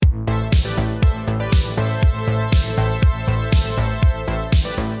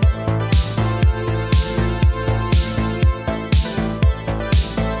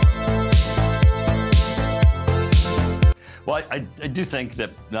do think that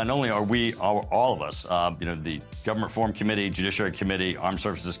not only are we, all of us, the Government Reform Committee, Judiciary Committee, Armed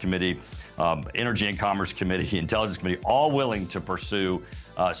Services Committee, Energy and Commerce Committee, Intelligence Committee, all willing to pursue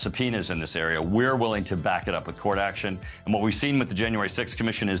subpoenas in this area. We're willing to back it up with court action. And what we've seen with the January 6th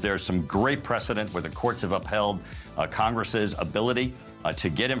Commission is there's some great precedent where the courts have upheld Congress's ability to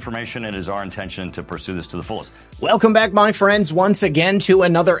get information. It is our intention to pursue this to the fullest. Welcome back, my friends, once again to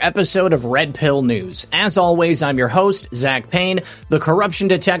another episode of Red Pill News. As always, I'm your host, Zach Payne, the corruption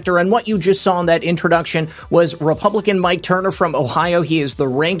detector, and what you just saw in that introduction was Republican Mike Turner from Ohio. He is the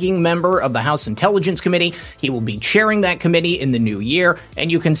ranking member of the House Intelligence Committee. He will be chairing that committee in the new year,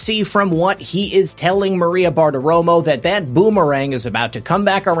 and you can see from what he is telling Maria Bartiromo that boomerang is about to come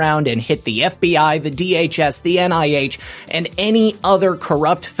back around and hit the FBI, the DHS, the NIH, and any other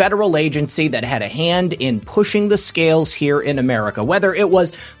corrupt federal agency that had a hand in pushing the scales here in America, whether it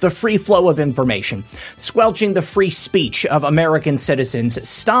was the free flow of information, squelching the free speech of American citizens,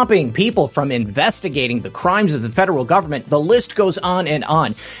 stopping people from investigating the crimes of the federal government. The list goes on.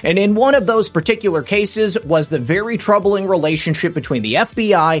 And in one of those particular cases was the very troubling relationship between the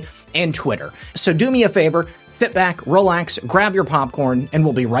FBI and Twitter. So do me a favor, sit back, relax, grab your popcorn, and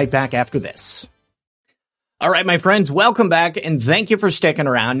we'll be right back after this. All right, my friends, welcome back, and thank you for sticking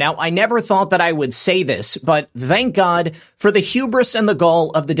around. Now, I never thought that I would say this, but thank God for the hubris and the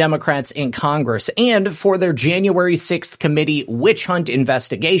gall of the Democrats in Congress and for their January 6th committee witch hunt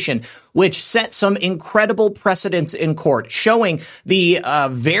investigation, which set some incredible precedents in court, showing the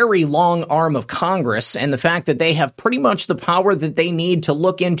very long arm of Congress and the fact that they have pretty much the power that they need to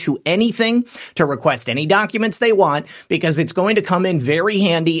look into anything, to request any documents they want, because it's going to come in very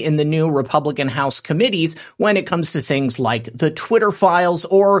handy in the new Republican House committees when it comes to things like the Twitter files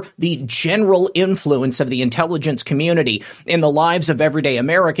or the general influence of the intelligence community in the lives of everyday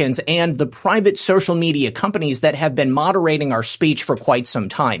Americans and the private social media companies that have been moderating our speech for quite some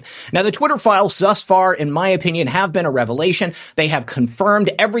time. Now, the Twitter files thus far, in my opinion, have been a revelation. They have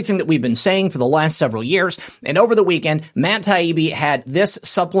confirmed everything that we've been saying for the last several years. And over the weekend, Matt Taibbi had this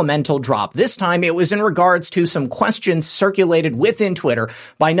supplemental drop. This time, it was in regards to some questions circulated within Twitter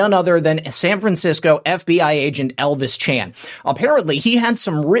by none other than San Francisco FBI agent Elvis Chan. Apparently, he had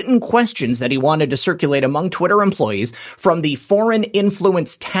some written questions that he wanted to circulate among Twitter employees from the Foreign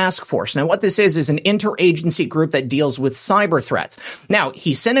Influence Task Force. Now, what this is an interagency group that deals with cyber threats. Now,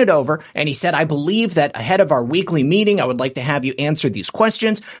 he sent it over and he said, I believe that ahead of our weekly meeting, I would like to have you answer these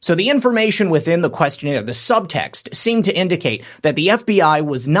questions. So the information within the questionnaire, the subtext, seemed to indicate that the FBI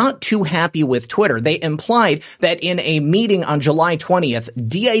was not too happy with Twitter. They implied that in a meeting on July 20th,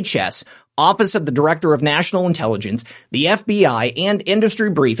 DHS, Office of the Director of National Intelligence, the FBI, and Industry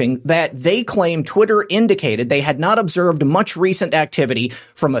Briefing, that they claim Twitter indicated they had not observed much recent activity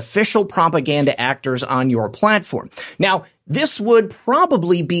from official propaganda actors on your platform. Now, this would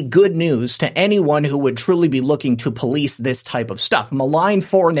probably be good news to anyone who would truly be looking to police this type of stuff. Malign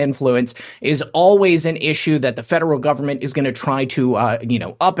foreign influence is always an issue that the federal government is going to try to,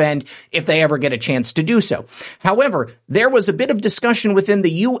 upend if they ever get a chance to do so. However, there was a bit of discussion within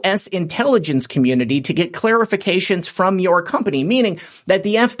the U.S. intelligence community to get clarifications from your company, meaning that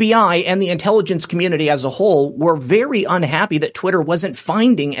the FBI and the intelligence community as a whole were very unhappy that Twitter wasn't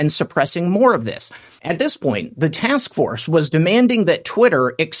finding and suppressing more of this. At this point, the task force was demanding that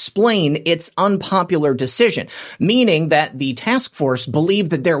Twitter explain its unpopular decision, meaning that the task force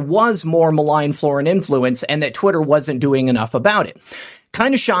believed that there was more malign foreign influence and that Twitter wasn't doing enough about it.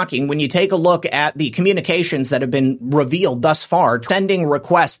 Kind of shocking when you take a look at the communications that have been revealed thus far, sending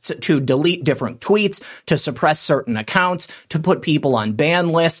requests to delete different tweets, to suppress certain accounts, to put people on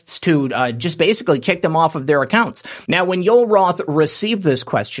ban lists, to just basically kick them off of their accounts. Now, when Yoel Roth received this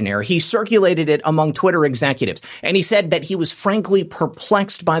questionnaire, he circulated it among Twitter executives, and he said that he was frankly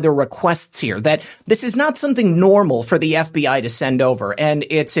perplexed by the requests here, that this is not something normal for the FBI to send over, and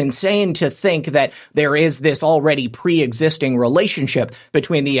it's insane to think that there is this already pre-existing relationship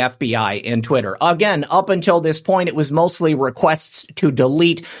between the FBI and Twitter. Again, up until this point, it was mostly requests to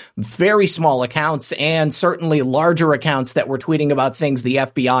delete very small accounts and certainly larger accounts that were tweeting about things the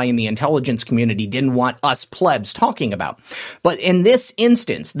FBI and the intelligence community didn't want us plebs talking about. But in this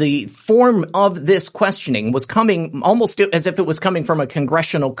instance, the form of this questioning was coming almost as if it was coming from a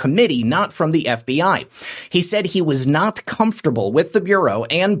congressional committee, not from the FBI. He said he was not comfortable with the Bureau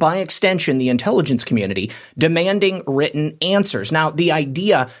and, by extension, the intelligence community demanding written answers. Now, the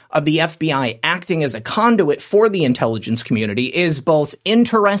idea of the FBI acting as a conduit for the intelligence community is both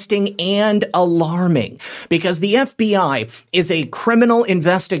interesting and alarming, because the FBI is a criminal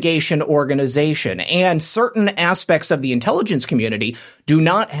investigation organization, and certain aspects of the intelligence community do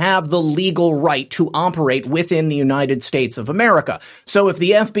not have the legal right to operate within the United States of America. So if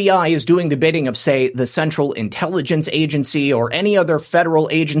the FBI is doing the bidding of, say, the Central Intelligence Agency or any other federal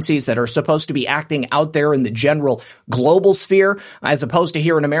agencies that are supposed to be acting out there in the general global sphere, as opposed to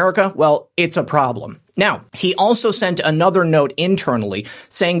here in America, well, it's a problem. Now, he also sent another note internally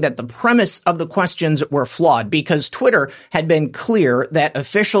saying that the premise of the questions were flawed because Twitter had been clear that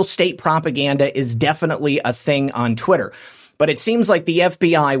official state propaganda is definitely a thing on Twitter. But it seems like the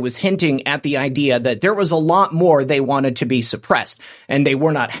FBI was hinting at the idea that there was a lot more they wanted to be suppressed, and they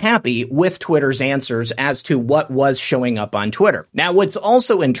were not happy with Twitter's answers as to what was showing up on Twitter. Now, what's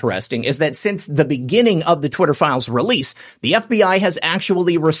also interesting is that since the beginning of the Twitter files release, the FBI has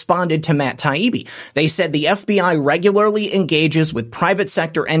actually responded to Matt Taibbi. They said the FBI regularly engages with private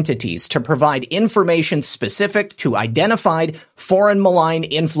sector entities to provide information specific to identified foreign malign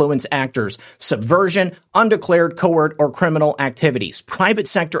influence actors, subversion, undeclared covert or criminal activities. Private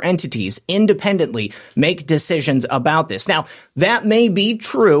sector entities independently make decisions about this. Now, that may be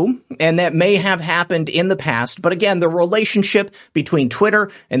true, and that may have happened in the past, but again, the relationship between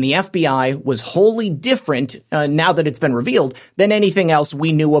Twitter and the FBI was wholly different now that it's been revealed than anything else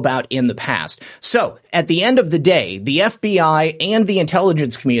we knew about in the past. So, at the end of the day, the FBI and the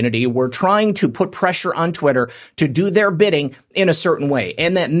intelligence community were trying to put pressure on Twitter to do their bidding in a certain way,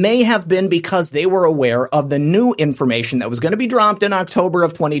 and that may have been because they were aware of the new information that was going to be dropped in October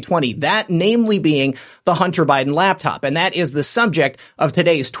of 2020, that namely being the Hunter Biden laptop, and that is the subject of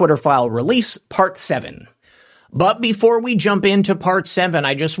today's Twitter file release, Part 7. But before we jump into Part 7,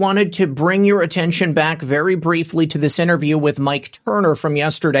 I just wanted to bring your attention back very briefly to this interview with Mike Turner from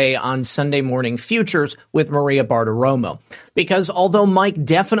yesterday on Sunday Morning Futures with Maria Bartiromo. Because although Mike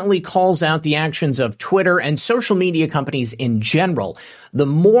definitely calls out the actions of Twitter and social media companies in general, the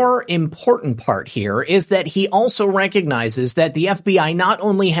more important part here is that he also recognizes that the FBI not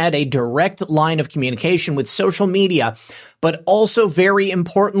only had a direct line of communication with social media, but also very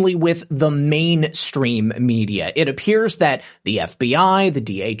importantly with the mainstream media. It appears that the FBI, the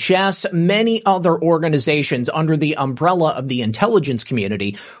DHS, many other organizations under the umbrella of the intelligence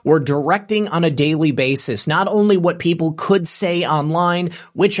community were directing on a daily basis not only what people could say online,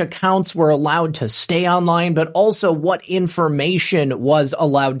 which accounts were allowed to stay online, but also what information was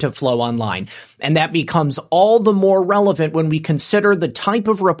allowed to flow online. And that becomes all the more relevant when we consider the type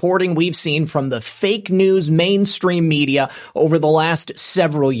of reporting we've seen from the fake news mainstream media over the last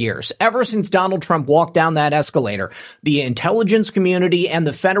several years. Ever since Donald Trump walked down that escalator, the intelligence community and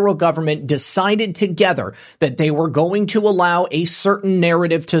the federal government decided together that they were going to allow a certain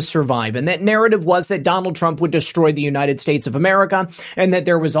narrative to survive. And that narrative was that Donald Trump would destroy the United States of America and that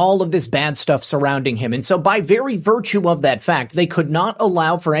there was all of this bad stuff surrounding him. And so by very virtue of that fact, they could not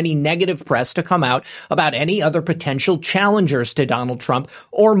allow for any negative press to come out about any other potential challengers to Donald Trump,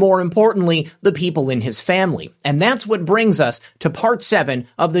 or more importantly, the people in his family. And that's what brings us to Part 7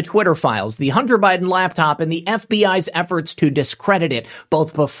 of the Twitter files, the Hunter Biden laptop and the FBI's efforts to discredit it,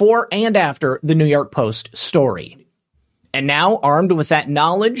 both before and after the New York Post story. And now, armed with that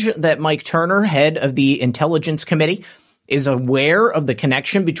knowledge that Mike Turner, head of the Intelligence Committee, is aware of the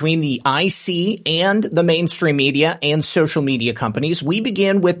connection between the IC and the mainstream media and social media companies, we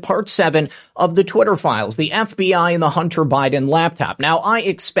begin with Part 7 of the Twitter files, the FBI and the Hunter Biden laptop. Now, I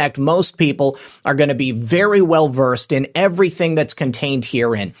expect most people are going to be very well versed in everything that's contained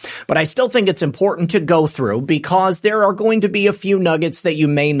herein, but I still think it's important to go through because there are going to be a few nuggets that you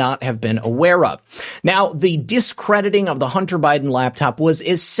may not have been aware of. Now, the discrediting of the Hunter Biden laptop was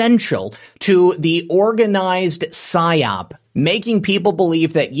essential to the organized psyop, making people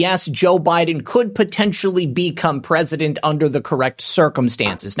believe that, yes, Joe Biden could potentially become president under the correct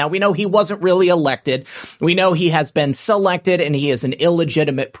circumstances. Now, we know he wasn't really elected. We know he has been selected and he is an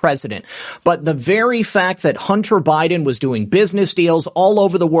illegitimate president. But the very fact that Hunter Biden was doing business deals all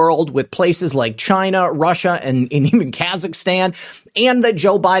over the world with places like China, Russia, and even Kazakhstan, and that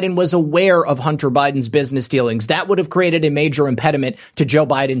Joe Biden was aware of Hunter Biden's business dealings, that would have created a major impediment to Joe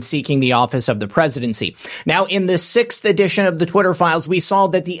Biden seeking the office of the presidency. Now, in the 6th edition of the Twitter files, we saw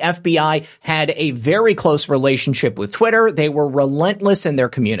that the FBI had a very close relationship with Twitter. They were relentless in their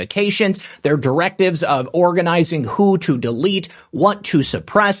communications, their directives of organizing who to delete, what to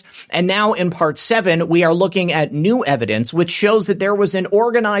suppress. And now in Part 7, we are looking at new evidence which shows that there was an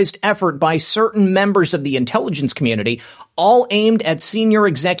organized effort by certain members of the intelligence community all aimed at senior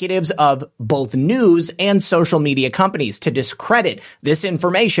executives of both news and social media companies to discredit this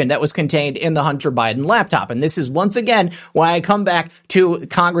information that was contained in the Hunter Biden laptop. And this is once again why I come back to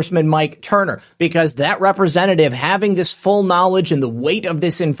Congressman Mike Turner, because that representative having this full knowledge and the weight of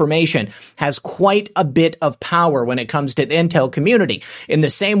this information has quite a bit of power when it comes to the intel community. In the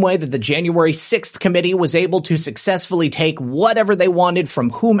same way that the January 6th committee was able to successfully take whatever they wanted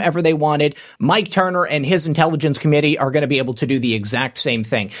from whomever they wanted, Mike Turner and his intelligence committee are going to be able to do the exact same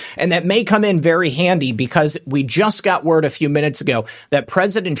thing. And that may come in very handy because we just got word a few minutes ago that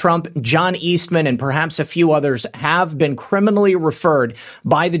President Trump, John Eastman, and perhaps a few others have been criminally referred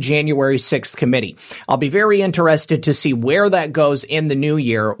by the January 6th committee. I'll be very interested to see where that goes in the new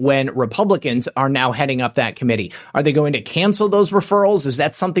year when Republicans are now heading up that committee. Are they going to cancel those referrals? Is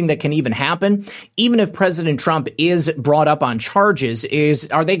that something that can even happen? Even if President Trump is brought up on charges,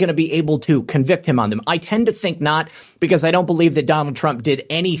 are they going to be able to convict him on them? I tend to think not, because I don't believe that Donald Trump did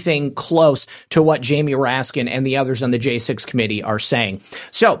anything close to what Jamie Raskin and the others on the J6 committee are saying.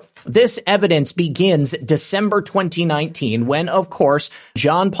 So this evidence begins December 2019 when, of course,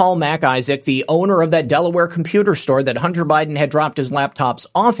 John Paul Mac Isaac, the owner of that Delaware computer store that Hunter Biden had dropped his laptops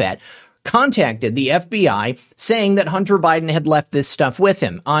off at, contacted the FBI saying that Hunter Biden had left this stuff with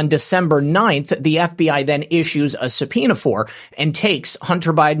him. On December 9th, the FBI then issues a subpoena for and takes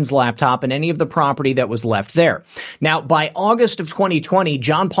Hunter Biden's laptop and any of the property that was left there. Now, by August of 2020,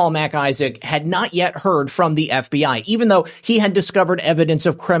 John Paul Mac Isaac had not yet heard from the FBI, even though he had discovered evidence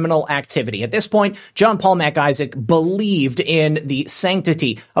of criminal activity. At this point, John Paul Mac Isaac believed in the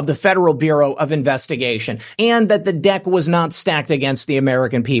sanctity of the Federal Bureau of Investigation and that the deck was not stacked against the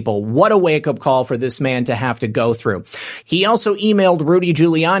American people. What a wake-up call for this man to have to go through. He also emailed Rudy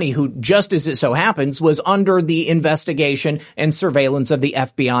Giuliani, who, just as it so happens, was under the investigation and surveillance of the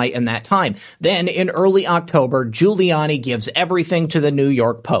FBI in that time. Then, in early October, Giuliani gives everything to the New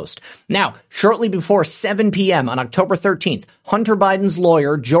York Post. Now, shortly before 7 p.m. on October 13th, Hunter Biden's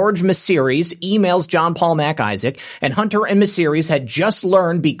lawyer, George Mesiris, emails John Paul Mac Isaac, and Hunter and Mesiris had just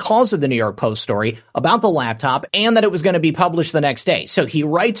learned, because of the New York Post story, about the laptop and that it was going to be published the next day. So he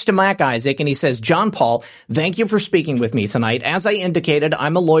writes to Mac Isaac and he says, John Paul, thank you for speaking with me tonight. As I indicated,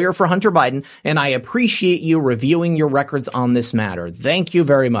 I'm a lawyer for Hunter Biden, and I appreciate you reviewing your records on this matter. Thank you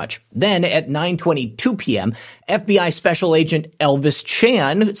very much. Then at 9:22 p.m., FBI Special Agent Elvis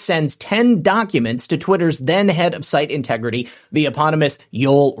Chan sends 10 documents to Twitter's then head of site integrity, the eponymous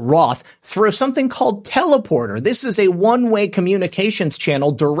Yoel Roth, through something called Teleporter. This is a one-way communications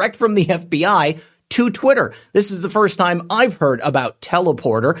channel direct from the FBI to Twitter. This is the first time I've heard about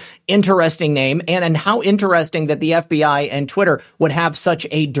Teleporter. Interesting name, and how interesting that the FBI and Twitter would have such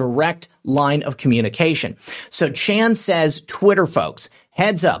a direct line of communication. So Chan says, Twitter folks,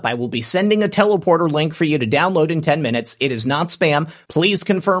 heads up, I will be sending a Teleporter link for you to download in 10 minutes. It is not spam. Please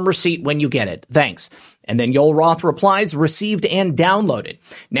confirm receipt when you get it. Thanks. And then Yoel Roth replies, received and downloaded.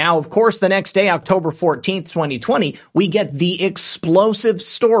 Now, of course, the next day, October 14th, 2020, we get the explosive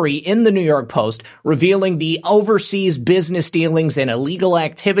story in the New York Post revealing the overseas business dealings and illegal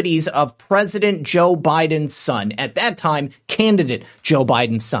activities of President Joe Biden's son. At that time, candidate Joe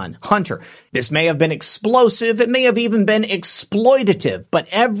Biden's son, Hunter. This may have been explosive. It may have even been exploitative, but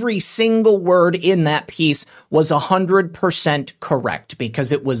every single word in that piece was 100% correct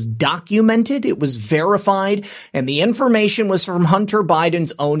because it was documented, it was verified, and the information was from Hunter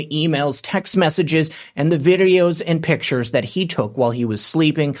Biden's own emails, text messages, and the videos and pictures that he took while he was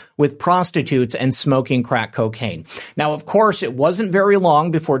sleeping with prostitutes and smoking crack cocaine. Now, of course, it wasn't very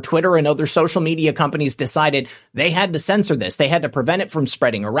long before Twitter and other social media companies decided they had to censor this. They had to prevent it from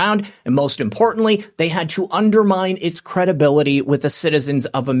spreading around, and most importantly, they had to undermine its credibility with the citizens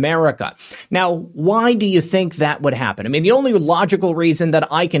of America. Now, why do you think that would happen? I mean, the only logical reason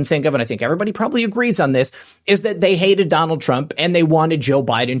that I can think of, and I think everybody probably agrees on this, is that they hated Donald Trump and they wanted Joe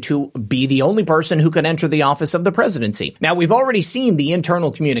Biden to be the only person who could enter the office of the presidency. Now, we've already seen the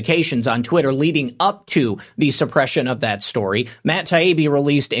internal communications on Twitter leading up to the suppression of that story. Matt Taibbi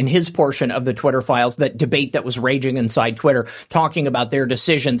released in his portion of the Twitter files that debate that was raging inside Twitter, talking about their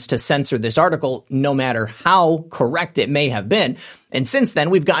decisions to censor this article, no matter how correct it may have been. And since then,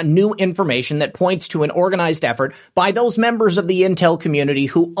 we've got new information that points to an organized effort by those members of the intel community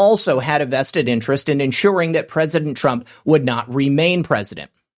who also had a vested interest in ensuring that President Trump would not remain president.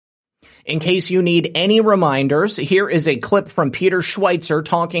 In case you need any reminders, here is a clip from Peter Schweitzer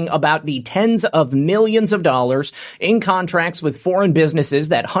talking about the tens of millions of dollars in contracts with foreign businesses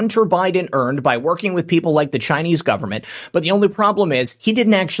that Hunter Biden earned by working with people like the Chinese government. But the only problem is he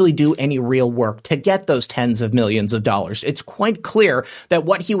didn't actually do any real work to get those tens of millions of dollars. It's quite clear that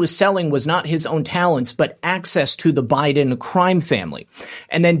what he was selling was not his own talents, but access to the Biden crime family.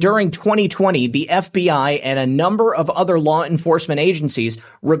 And then during 2020, the FBI and a number of other law enforcement agencies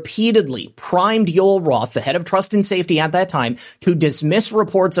repeatedly primed Yoel Roth, the head of trust and safety at that time, to dismiss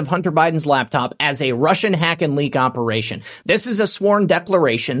reports of Hunter Biden's laptop as a Russian hack and leak operation. This is a sworn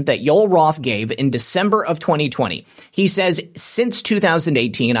declaration that Yoel Roth gave in December of 2020. He says, since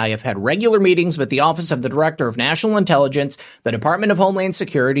 2018, I have had regular meetings with the Office of the Director of National Intelligence, the Department of Homeland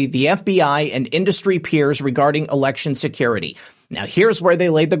Security, the FBI, and industry peers regarding election security. Now, here's where they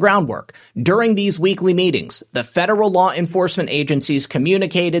laid the groundwork. During these weekly meetings, the federal law enforcement agencies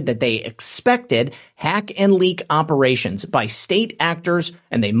communicated that they expected hack and leak operations by state actors,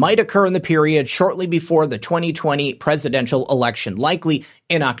 and they might occur in the period shortly before the 2020 presidential election, likely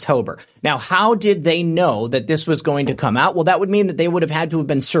in October. Now, how did they know that this was going to come out? Well, that would mean that they would have had to have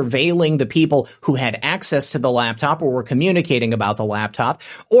been surveilling the people who had access to the laptop or were communicating about the laptop.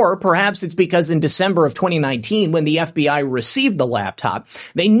 Or perhaps it's because in December of 2019, when the FBI received the laptop,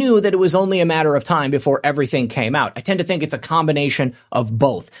 they knew that it was only a matter of time before everything came out. I tend to think it's a combination of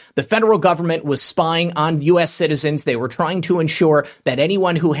both. The federal government was spying on U.S. citizens. They were trying to ensure that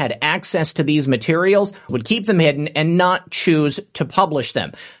anyone who had access to these materials would keep them hidden and not choose to publish them.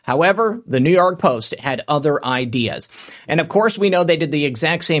 However, the New York Post had other ideas. And of course, we know they did the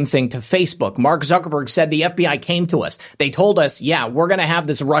exact same thing to Facebook. Mark Zuckerberg said the FBI came to us. They told us, yeah, we're going to have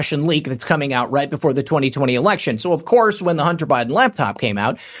this Russian leak that's coming out right before the 2020 election. So, of course, when the Hunter Biden laptop came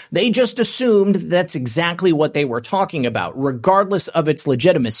out, they just assumed that's exactly what they were talking about, regardless of its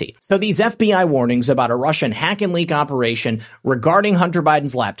legitimacy. So these FBI warnings about a Russian hack and leak operation regarding Hunter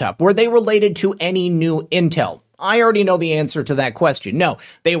Biden's laptop, were they related to any new intel? I already know the answer to that question. No,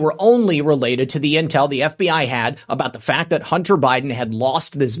 they were only related to the intel the FBI had about the fact that Hunter Biden had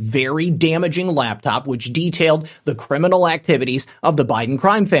lost this very damaging laptop, which detailed the criminal activities of the Biden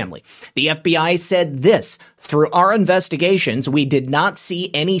crime family. The FBI said this: through our investigations, we did not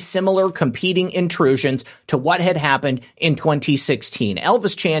see any similar competing intrusions to what had happened in 2016.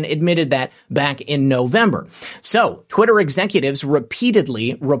 Elvis Chan admitted that back in November. So, Twitter executives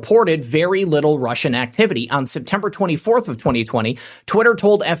repeatedly reported very little Russian activity. On September 24th of 2020, Twitter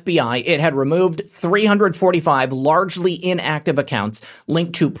told FBI it had removed 345 largely inactive accounts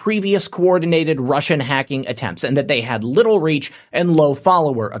linked to previous coordinated Russian hacking attempts, and that they had little reach and low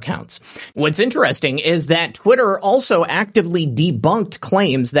follower accounts. What's interesting is that Twitter also actively debunked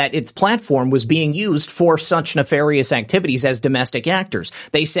claims that its platform was being used for such nefarious activities as domestic actors.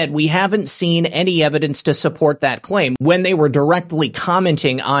 They said, we haven't seen any evidence to support that claim, when they were directly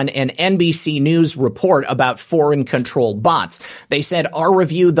commenting on an NBC News report about foreign-controlled bots. They said, our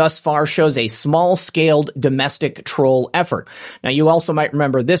review thus far shows a small-scaled domestic troll effort. Now, you also might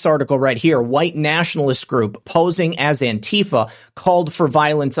remember this article right here. White nationalist group posing as Antifa called for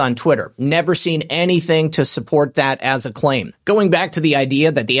violence on Twitter. Never seen anything to support that as a claim. Going back to the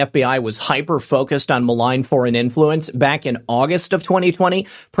idea that the FBI was hyper-focused on malign foreign influence, back in August of 2020,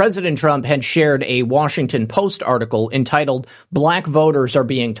 President Trump had shared a Washington Post article entitled "Black Voters Are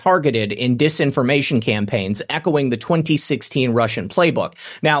Being Targeted in Disinformation Campaigns," echoing the 2016 Russian playbook.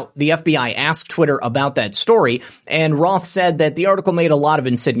 Now, the FBI asked Twitter about that story, and Roth said that the article made a lot of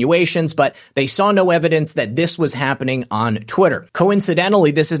insinuations, but they saw no evidence that this was happening on Twitter. Coincidentally,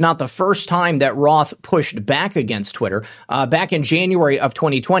 this is not the first time that Roth pushed back against Twitter. Back in January of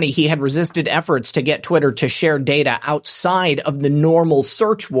 2020, he had resisted efforts to get Twitter to share data outside of the normal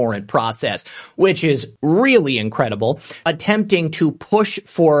search warrant process, which is really incredible, attempting to push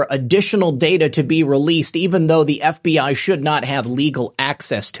for additional data to be released, even though the FBI should not have legal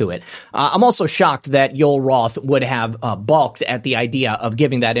access to it. I'm also shocked that Yoel Roth would have balked at the idea of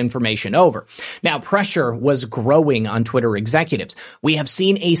giving that information over. Now, pressure was growing on Twitter executives. We have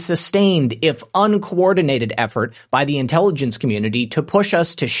seen a sustained, if uncoordinated, effort by the intelligence community to push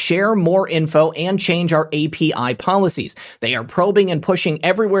us to share more info and change our API policies. They are probing and pushing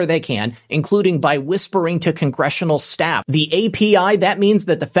everywhere they can, including by whispering to congressional staff. The API, that means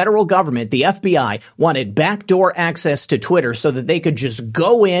that the federal government, the FBI, wanted backdoor access to Twitter so that they could just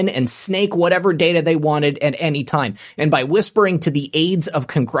go in and snake whatever data they wanted at any time. And by whispering to the aides of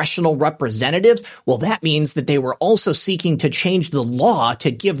congressional representatives, well, that means that they were also seeking to change the law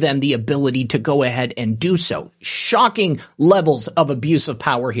to give them the ability to go ahead and and do so. Shocking levels of abuse of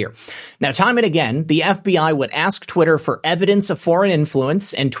power here. Now, time and again, the FBI would ask Twitter for evidence of foreign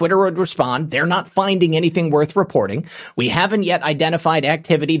influence, and Twitter would respond, they're not finding anything worth reporting. We haven't yet identified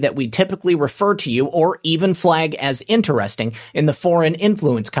activity that we typically refer to you or even flag as interesting in the foreign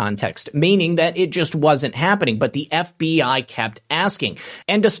influence context, meaning that it just wasn't happening. But the FBI kept asking.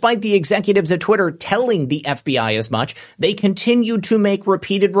 And despite the executives at Twitter telling the FBI as much, they continued to make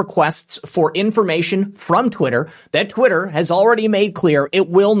repeated requests for information from Twitter that Twitter has already made clear it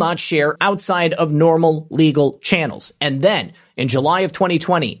will not share outside of normal legal channels. And then, in July of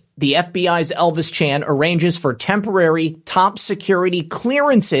 2020, the FBI's Elvis Chan arranges for temporary top security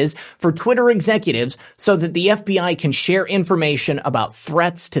clearances for Twitter executives so that the FBI can share information about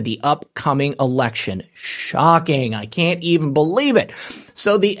threats to the upcoming election. Shocking. I can't even believe it.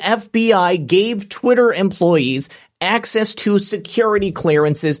 So the FBI gave Twitter employees access to security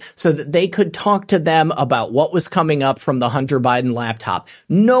clearances so that they could talk to them about what was coming up from the Hunter Biden laptop.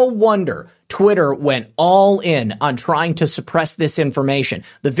 No wonder Twitter went all in on trying to suppress this information.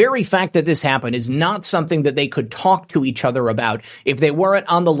 The very fact that this happened is not something that they could talk to each other about if they weren't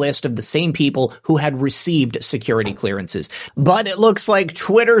on the list of the same people who had received security clearances. But it looks like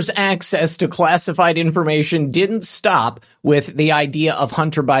Twitter's access to classified information didn't stop with the idea of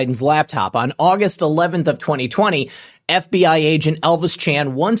Hunter Biden's laptop. On August 11th of 2020, FBI agent Elvis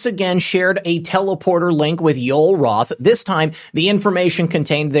Chan once again shared a teleporter link with Yoel Roth. This time, the information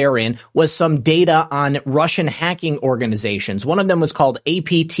contained therein was some data on Russian hacking organizations. One of them was called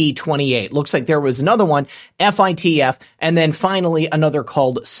APT28. Looks like there was another one, FITF, and then finally another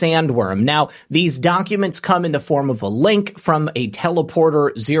called Sandworm. Now, these documents come in the form of a link from a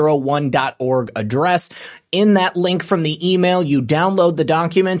teleporter01.org address. In that link from the email, you download the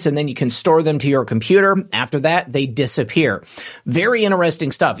documents and then you can store them to your computer. After that, they disappear. Very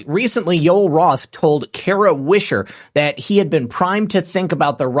interesting stuff. Recently, Yoel Roth told Kara Wisher that he had been primed to think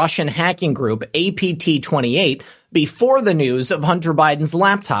about the Russian hacking group APT28 before the news of Hunter Biden's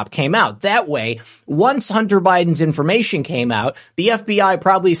laptop came out. That way, once Hunter Biden's information came out, the FBI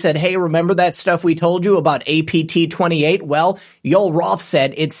probably said, hey, remember that stuff we told you about APT28? Well, Yoel Roth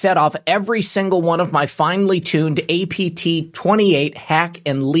said it set off every single one of my finely tuned APT28 hack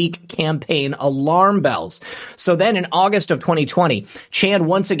and leak campaign alarm bells. So then in August of 2020, Chan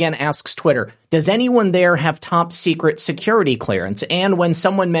once again asks Twitter, does anyone there have top secret security clearance? And when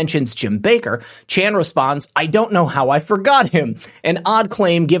someone mentions Jim Baker, Chan responds, I don't know how I forgot him. An odd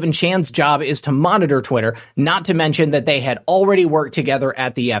claim given Chan's job is to monitor Twitter, not to mention that they had already worked together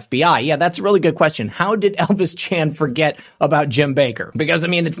at the FBI. Yeah, that's a really good question. How did Elvis Chan forget about Jim Baker? Because, I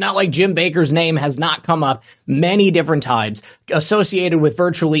mean, it's not like Jim Baker's name has not come up many different times, associated with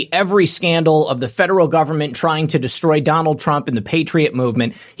virtually every scandal of the federal government trying to destroy Donald Trump and the Patriot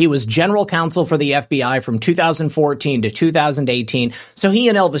movement. He was general counsel for the FBI from 2014 to 2018, so he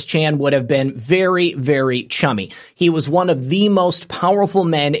and Elvis Chan would have been very, very chummy. He was one of the most powerful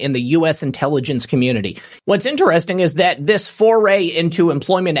men in the U.S. intelligence community. What's interesting is that this foray into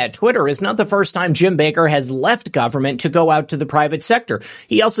employment at Twitter is not the first time Jim Baker has left government to go out to the private sector.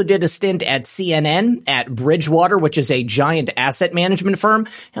 He also did a stint at CNN, at Bridgewater, which is a giant asset management firm,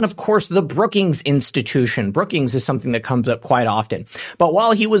 and of course the Brookings Institution. Brookings is something that comes up quite often. But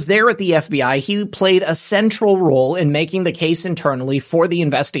while he was there at the FBI, he played a central role in making the case internally for the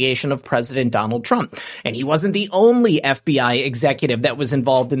investigation of President Donald Trump. And he wasn't the only FBI executive that was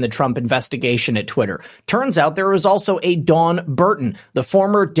involved in the Trump investigation at Twitter. Turns out there was also a Dawn Burton, the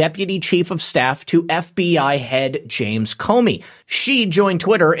former deputy chief of staff to FBI head James Comey. She joined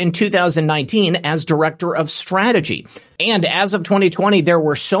Twitter in 2019 as director of strategy. And as of 2020, there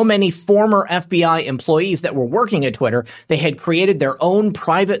were so many former FBI employees that were working at Twitter, they had created their own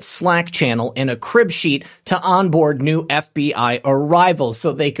private Slack channel and a crib sheet to onboard new FBI arrivals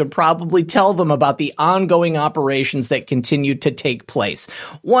so they could probably tell them about the ongoing operations that continued to take place.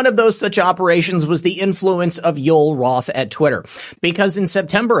 One of those such operations was the influence of Yoel Roth at Twitter, because in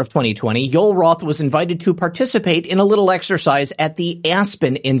September of 2020, Yoel Roth was invited to participate in a little exercise at the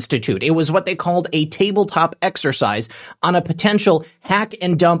Aspen Institute. It was what they called a tabletop exercise on a potential hack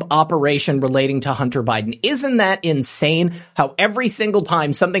and dump operation relating to Hunter Biden. Isn't that insane? How every single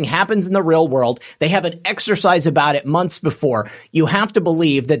time something happens in the real world, they have an exercise about it months before. You have to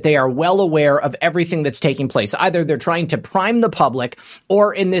believe that they are well aware of everything that's taking place. Either they're trying to prime the public,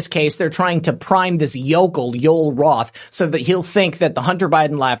 or in this case, they're trying to prime this yokel, Yoel Roth, so that he'll think that the Hunter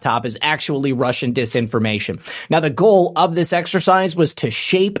Biden laptop is actually Russian disinformation. Now, the goal of this exercise was to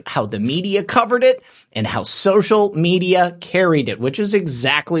shape how the media covered it and how social media carried it, which is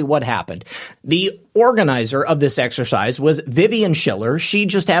exactly what happened. The organizer of this exercise was Vivian Schiller. She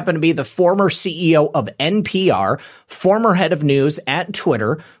just happened to be the former CEO of NPR, former head of news at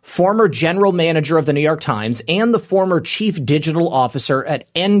Twitter, former general manager of the New York Times, and the former chief digital officer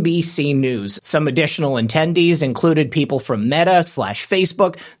at NBC News. Some additional attendees included people from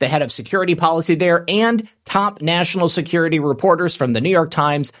Meta/Facebook, the head of security policy there, and top national security reporters from the New York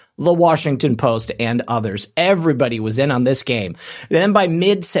Times, the Washington Post, and others. Everybody was in on this game. Then by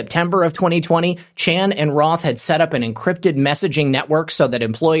mid-September of 2020, Chan and Roth had set up an encrypted messaging network so that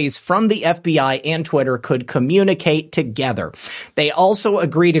employees from the FBI and Twitter could communicate together. They also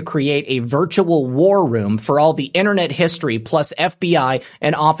agreed to create a virtual war room for all the internet history plus FBI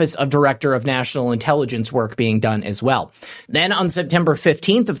and Office of Director of National Intelligence work being done as well. Then on September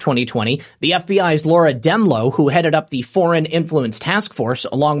 15th of 2020, the FBI's Laura Demlow, who headed up the Foreign Influence Task Force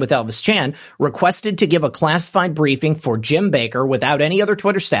along with Elvis Chan, requested to give a classified briefing for Jim Baker without any other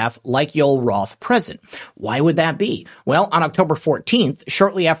Twitter staff like Yoel Roth present. Why would that be? Well, on October 14th,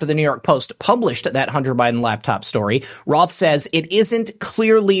 shortly after the New York Post published that Hunter Biden laptop story, Roth says it isn't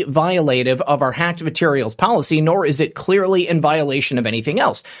clearly violative of our hacked materials policy, nor is it clearly in violation of anything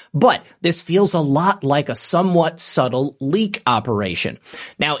else. But this feels a lot like a somewhat subtle leak operation.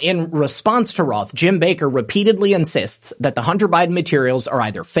 Now, in response to Roth, Jim Baker repeatedly insists that the Hunter Biden materials are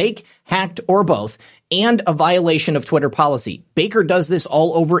either fake, hacked, or both, and a violation of Twitter policy. Baker does this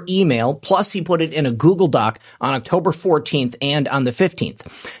all over email, plus he put it in a Google Doc on October 14th and on the 15th.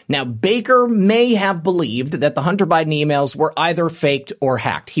 Now, Baker may have believed that the Hunter Biden emails were either faked or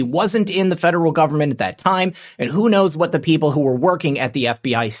hacked. He wasn't in the federal government at that time, and who knows what the people who were working at the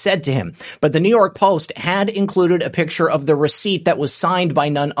FBI said to him. But the New York Post had included a picture of the receipt that was signed by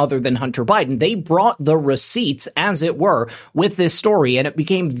none other than Hunter Biden. They brought the receipts, as it were, with this story, and it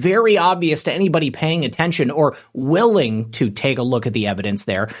became very obvious to anybody paying attention or willing to take a look at the evidence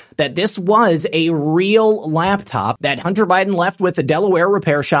there that this was a real laptop that Hunter Biden left with a Delaware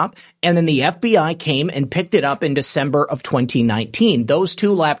repair shop, and then the FBI came and picked it up in December of 2019. Those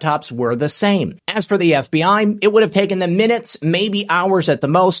two laptops were the same. As for the FBI, it would have taken them minutes, maybe hours at the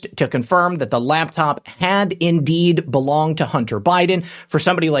most, to confirm that the laptop had indeed belonged to Hunter Biden. For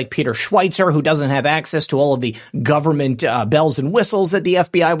somebody like Peter Schweitzer, who doesn't have access to all of the government bells and whistles that the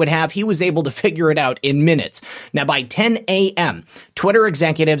FBI would have, he was able to figure it out in minutes. Now, by 10 a.m., Twitter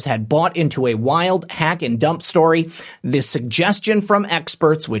executives had bought into a wild hack and dump story. The suggestion from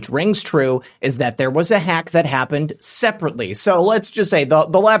experts, which rings true, is that there was a hack that happened separately. So let's just say the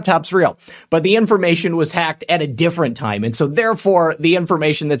laptop's real, but the information was hacked at a different time. And so therefore, the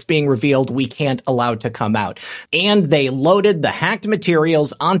information that's being revealed, we can't allow to come out. And they loaded the hacked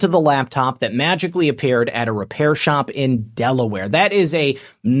materials onto the laptop that magically appeared at a repair shop in Delaware. That is a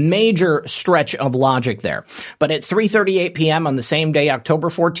major stretch of logic there. But at 3:38 p.m. on the same day, October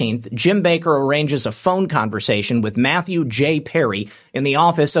 14th, Jim Baker arranges a phone conversation with Matthew J. Perry in the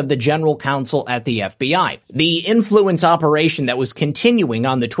office of the general counsel at the FBI. The influence operation that was continuing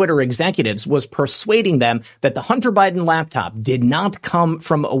on the Twitter executives was persuading them that the Hunter Biden laptop did not come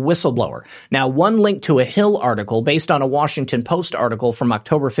from a whistleblower. Now, one link to a Hill article based on a Washington Post article from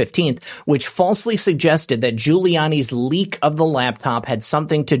October 15th, which falsely suggested that Giuliani's leak of the laptop had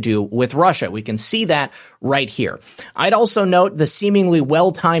something to do with Russia. We can see that right here. I'd also note the seemingly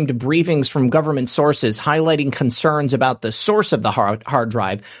well-timed briefings from government sources highlighting concerns about the source of the hard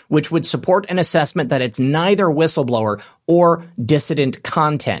drive, which would support an assessment that it's neither whistleblower or dissident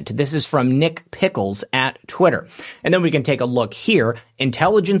content. This is from Nick Pickles at Twitter. And then we can take a look here.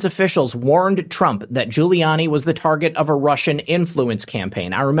 Intelligence officials warned Trump that Giuliani was the target of a Russian influence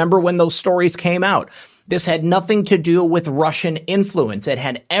campaign. I remember when those stories came out. This had nothing to do with Russian influence. It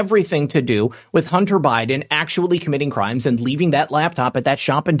had everything to do with Hunter Biden actually committing crimes and leaving that laptop at that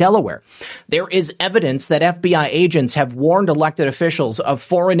shop in Delaware. There is evidence that FBI agents have warned elected officials of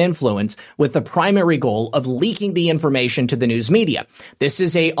foreign influence with the primary goal of leaking the information to the news media. This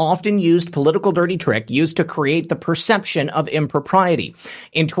is a often used political dirty trick used to create the perception of impropriety.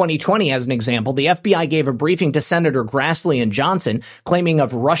 In 2020, as an example, the FBI gave a briefing to Senator Grassley and Johnson claiming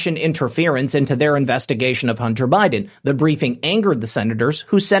of Russian interference into their investigation of Hunter Biden. The briefing angered the senators,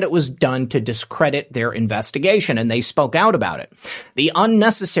 who said it was done to discredit their investigation, and they spoke out about it. The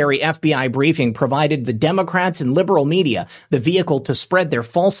unnecessary FBI briefing provided the Democrats and liberal media the vehicle to spread their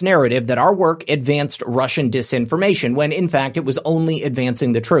false narrative that our work advanced Russian disinformation, when in fact it was only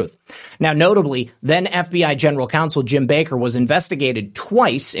advancing the truth. Now, notably, then FBI General Counsel Jim Baker was investigated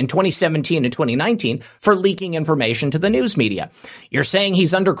twice in 2017 and 2019 for leaking information to the news media. You're saying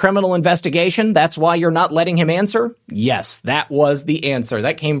he's under criminal investigation? That's why you're not letting him answer? Yes, that was the answer.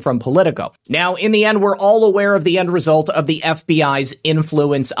 That came from Politico. Now, in the end, we're all aware of the end result of the FBI's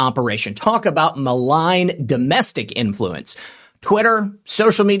influence operation. Talk about malign domestic influence. Twitter,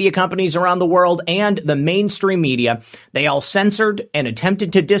 social media companies around the world, and the mainstream media, they all censored and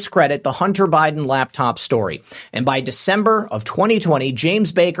attempted to discredit the Hunter Biden laptop story. And by December of 2020,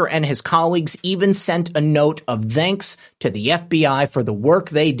 James Baker and his colleagues even sent a note of thanks to the FBI for the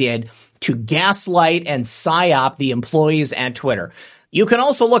work they did to gaslight and psyop the employees at Twitter. You can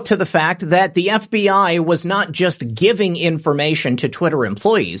also look to the fact that the FBI was not just giving information to Twitter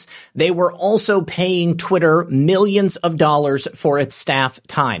employees. They were also paying Twitter millions of dollars for its staff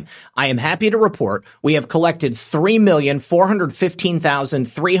time. I am happy to report we have collected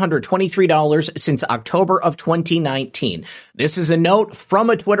 $3,415,323 since October of 2019. This is a note from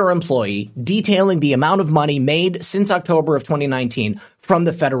a Twitter employee detailing the amount of money made since October of 2019 from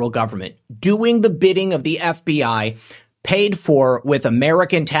the federal government, doing the bidding of the FBI, paid for with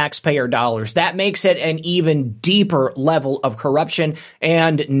American taxpayer dollars. That makes it an even deeper level of corruption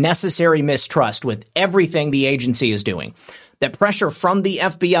and necessary mistrust with everything the agency is doing. That pressure from the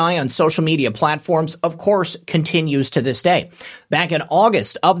FBI on social media platforms, of course, continues to this day. Back in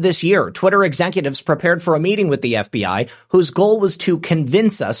August of this year, Twitter executives prepared for a meeting with the FBI, whose goal was to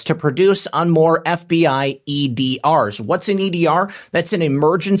convince us to produce on more FBI EDRs. What's an EDR? That's an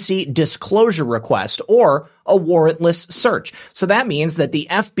emergency disclosure request, or a warrantless search. So that means that the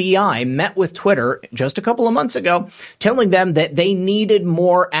FBI met with Twitter just a couple of months ago, telling them that they needed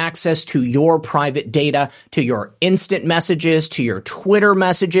more access to your private data, to your instant messages, to your Twitter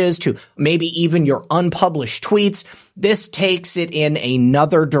messages, to maybe even your unpublished tweets. This takes it in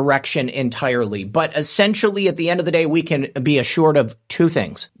another direction entirely. But essentially, at the end of the day, we can be assured of two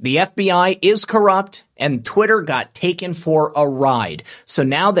things. The FBI is corrupt, and Twitter got taken for a ride. So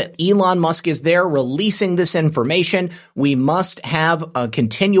now that Elon Musk is there releasing this information, we must have a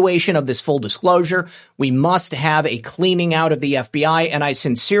continuation of this full disclosure. We must have a cleaning out of the FBI. And I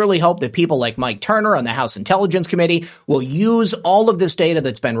sincerely hope that people like Mike Turner on the House Intelligence Committee will use all of this data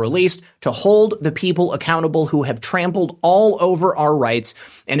that's been released to hold the people accountable who have trampled all over our rights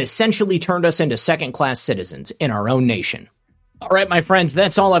and essentially turned us into second-class citizens in our own nation. All right, my friends,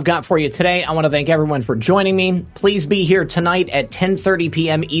 that's all I've got for you today. I want to thank everyone for joining me. Please be here tonight at 10:30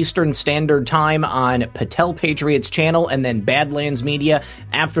 p.m. Eastern Standard Time on Patel Patriots channel and then Badlands Media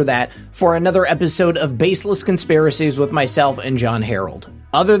after that for another episode of Baseless Conspiracies with myself and John Harold.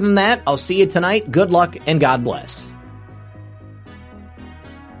 Other than that, I'll see you tonight. Good luck and God bless.